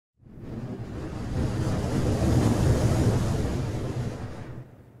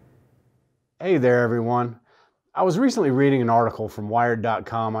Hey there, everyone. I was recently reading an article from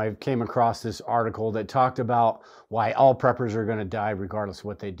Wired.com. I came across this article that talked about why all preppers are going to die regardless of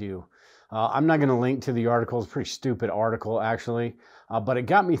what they do. I'm not going to link to the article. It's a pretty stupid article, actually, but it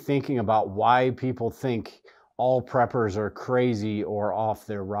got me thinking about why people think all preppers are crazy or off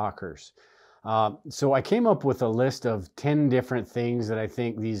their rockers. So I came up with a list of 10 different things that I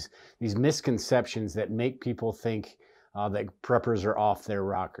think these misconceptions that make people think that preppers are off their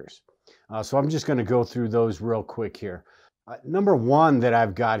rockers. So I'm just going to go through those real quick here. Number one that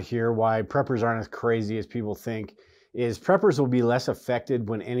I've got here, why preppers aren't as crazy as people think, is preppers will be less affected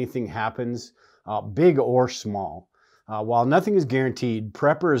when anything happens, big or small. While nothing is guaranteed,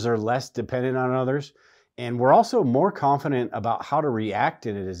 preppers are less dependent on others, and we're also more confident about how to react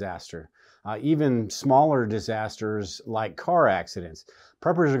in a disaster. Even smaller disasters like car accidents,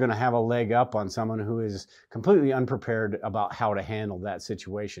 preppers are going to have a leg up on someone who is completely unprepared about how to handle that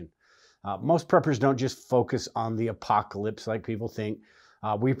situation. Most preppers don't just focus on the apocalypse like people think.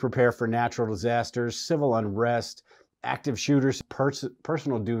 We prepare for natural disasters, civil unrest, active shooters,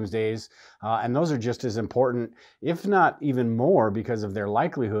 personal doomsdays, and those are just as important, if not even more, because of their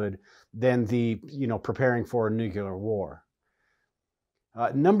likelihood than preparing for a nuclear war.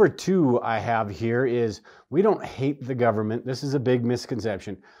 Number two I have here is we don't hate the government. This is a big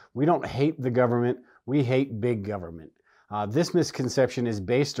misconception. We don't hate the government. We hate big government. This misconception is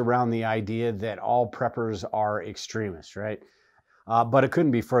based around the idea that all preppers are extremists, right? But it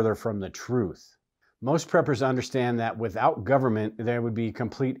couldn't be further from the truth. Most preppers understand that without government, there would be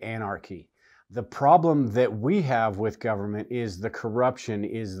complete anarchy. The problem that we have with government is the corruption,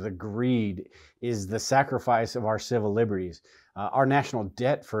 is the greed, is the sacrifice of our civil liberties. Our national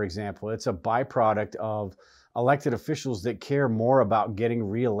debt, for example, it's a byproduct of elected officials that care more about getting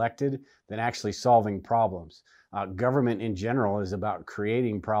reelected than actually solving problems. Government in general is about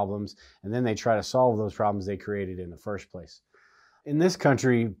creating problems, and then they try to solve those problems they created in the first place. In this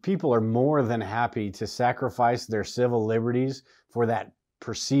country, people are more than happy to sacrifice their civil liberties for that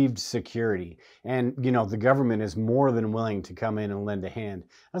perceived security. And, the government is more than willing to come in and lend a hand,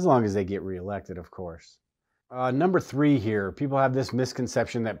 as long as they get reelected, of course. Number three here, people have this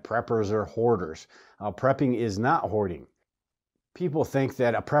misconception that preppers are hoarders. Prepping is not hoarding. People think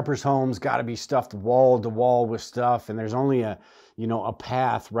that a prepper's home's got to be stuffed wall to wall with stuff, and there's only a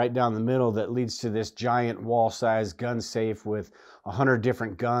path right down the middle that leads to this giant wall-sized gun safe with 100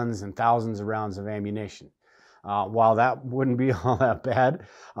 different guns and thousands of rounds of ammunition. While that wouldn't be all that bad,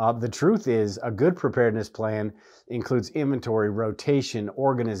 the truth is a good preparedness plan includes inventory, rotation,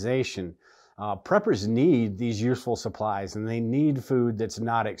 organization. Preppers need these useful supplies, and they need food that's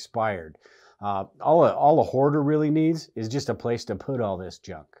not expired. All a hoarder really needs is just a place to put all this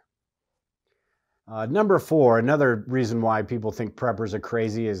junk. Number four, another reason why people think preppers are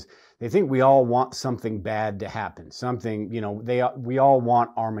crazy is they think we all want something bad to happen. Something, we all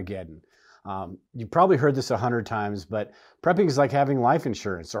want Armageddon. You've probably heard this 100 times, but prepping is like having life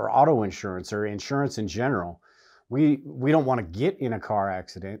insurance or auto insurance or insurance in general. We don't want to get in a car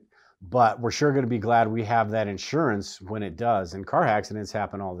accident, but we're sure going to be glad we have that insurance when it does. And car accidents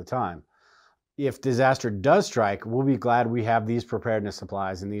happen all the time. If disaster does strike, we'll be glad we have these preparedness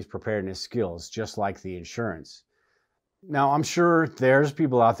supplies and these preparedness skills, just like the insurance. Now, I'm sure there's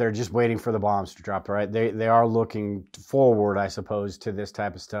people out there just waiting for the bombs to drop, right? They are looking forward, I suppose, to this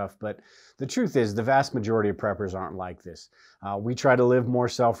type of stuff. But the truth is, the vast majority of preppers aren't like this. We try to live more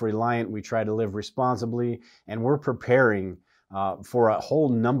self-reliant. We try to live responsibly, and we're preparing for a whole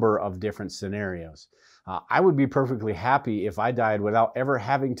number of different scenarios. I would be perfectly happy if I died without ever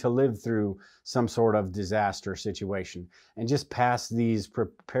having to live through some sort of disaster situation and just pass this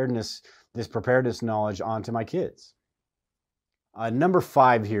preparedness knowledge on to my kids. Number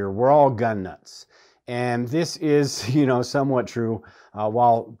five here, we're all gun nuts. And this is, somewhat true.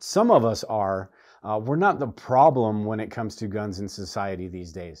 While some of us are, we're not the problem when it comes to guns in society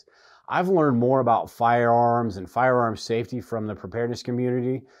these days. I've learned more about firearms and firearm safety from the preparedness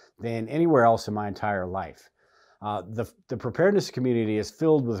community than anywhere else in my entire life. The preparedness community is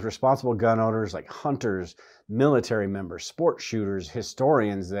filled with responsible gun owners like hunters, military members, sport shooters,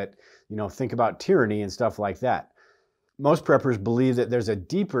 historians that, think about tyranny and stuff like that. Most preppers believe that there's a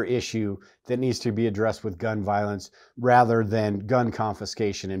deeper issue that needs to be addressed with gun violence rather than gun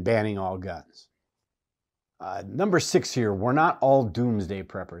confiscation and banning all guns. Number six here, we're not all doomsday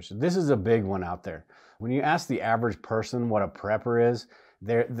preppers. This is a big one out there. When you ask the average person what a prepper is,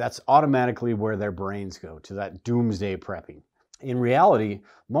 that's automatically where their brains go, to that doomsday prepping. In reality,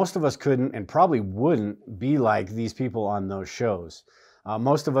 most of us couldn't and probably wouldn't be like these people on those shows.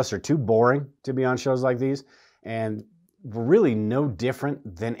 Most of us are too boring to be on shows like these, and we're really no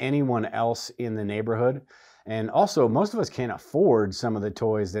different than anyone else in the neighborhood. And also, most of us can't afford some of the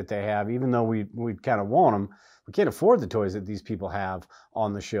toys that they have, even though we kind of want them. We can't afford the toys that these people have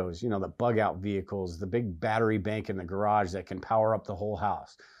on the shows. You know, the bug out vehicles, the big battery bank in the garage that can power up the whole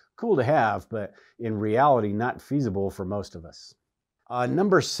house. Cool to have, but in reality, not feasible for most of us.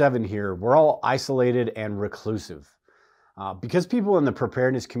 Number 7 here, we're all isolated and reclusive. Because people in the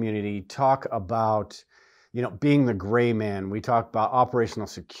preparedness community talk about, being the gray man, we talk about operational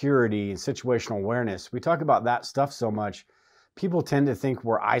security and situational awareness. We talk about that stuff so much, people tend to think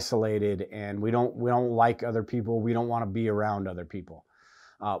we're isolated and we don't like other people. We don't want to be around other people.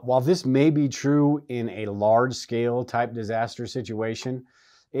 While this may be true in a large scale type disaster situation,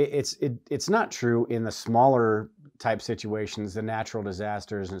 it's not true in the smaller type situations, the natural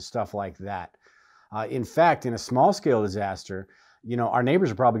disasters and stuff like that. In fact, in a small scale disaster, our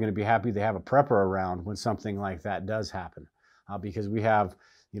neighbors are probably going to be happy they have a prepper around when something like that does happen, because we have,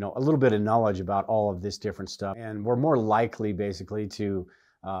 a little bit of knowledge about all of this different stuff, and we're more likely basically to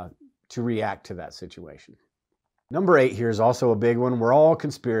react to that situation. Number 8 here is also a big one. We're all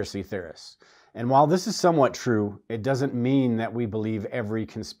conspiracy theorists. And while this is somewhat true, it doesn't mean that we believe every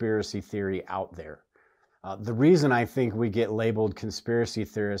conspiracy theory out there. The reason I think we get labeled conspiracy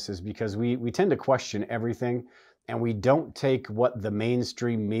theorists is because we tend to question everything, and we don't take what the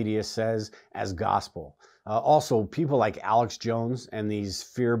mainstream media says as gospel. Also, people like Alex Jones and these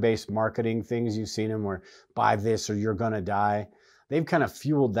fear-based marketing things, you've seen them where buy this or you're gonna die. They've kind of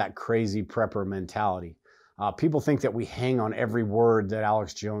fueled that crazy prepper mentality. People think that we hang on every word that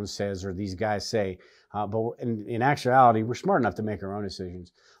Alex Jones says or these guys say, but in actuality, we're smart enough to make our own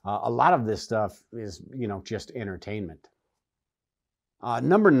decisions. A lot of this stuff is, just entertainment.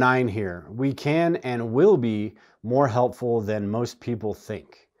 Number 9 here, we can and will be more helpful than most people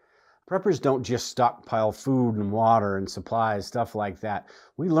think. Preppers don't just stockpile food and water and supplies, stuff like that.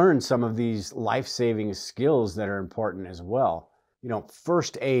 We learn some of these life-saving skills that are important as well.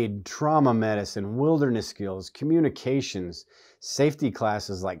 First aid, trauma medicine, wilderness skills, communications, safety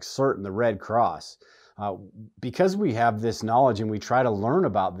classes like CERT and the Red Cross. Because we have this knowledge and we try to learn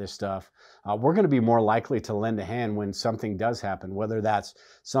about this stuff, we're going to be more likely to lend a hand when something does happen, whether that's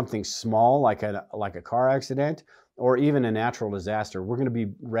something small like a car accident or even a natural disaster. We're going to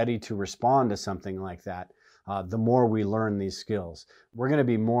be ready to respond to something like that. The more we learn these skills, we're going to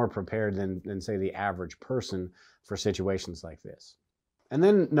be more prepared than say the average person for situations like this. And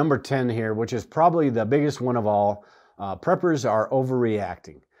then number 10 here, which is probably the biggest one of all, preppers are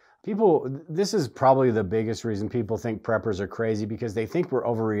overreacting. This is probably the biggest reason people think preppers are crazy, because they think we're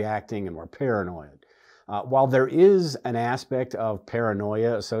overreacting and we're paranoid. While there is an aspect of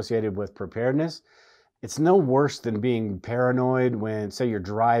paranoia associated with preparedness, it's no worse than being paranoid when, say, you're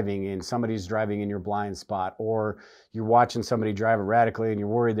driving and somebody's driving in your blind spot, or you're watching somebody drive erratically and you're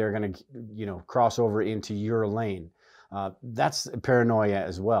worried they're going to, cross over into your lane. That's paranoia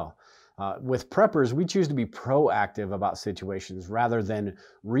as well. With preppers, we choose to be proactive about situations rather than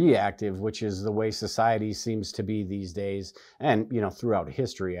reactive, which is the way society seems to be these days, and throughout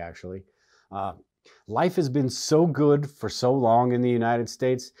history actually. Life has been so good for so long in the United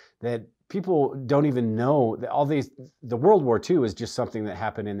States that people don't even know that the World War II is just something that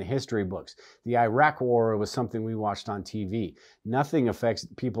happened in the history books. The Iraq War was something we watched on TV. Nothing affects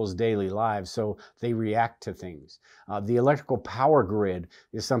people's daily lives, so they react to things. The electrical power grid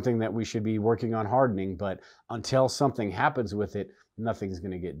is something that we should be working on hardening, but until something happens with it, nothing's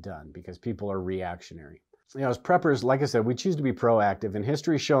going to get done because people are reactionary. As preppers, like I said, we choose to be proactive, and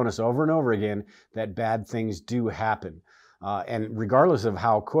history's shown us over and over again that bad things do happen. And regardless of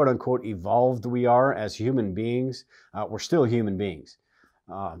how quote unquote evolved we are as human beings, we're still human beings.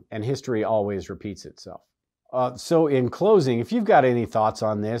 And history always repeats itself. So in closing, if you've got any thoughts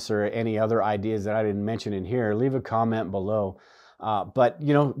on this or any other ideas that I didn't mention in here, leave a comment below. But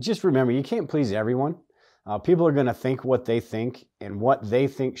just remember, you can't please everyone. People are going to think what they think, and what they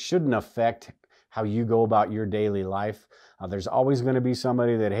think shouldn't affect how you go about your daily life. There's always going to be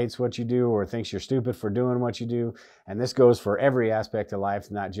somebody that hates what you do or thinks you're stupid for doing what you do. And this goes for every aspect of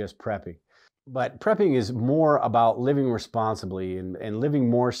life, not just prepping. But prepping is more about living responsibly and living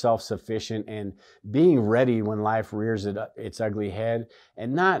more self-sufficient and being ready when life rears its ugly head,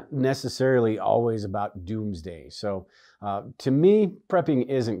 and not necessarily always about doomsday. So to me, prepping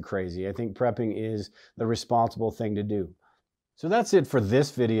isn't crazy. I think prepping is the responsible thing to do. So that's it for this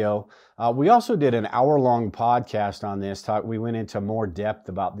video. We also did an hour-long podcast on this. We went into more depth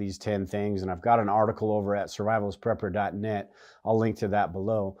about these 10 things, and I've got an article over at survivalistprepper.net. I'll link to that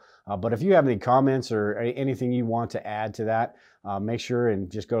below. But if you have any comments or anything you want to add to that, make sure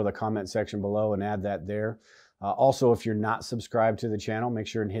and just go to the comment section below and add that there. Also, if you're not subscribed to the channel, make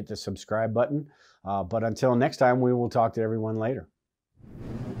sure and hit the subscribe button. But until next time, we will talk to everyone later.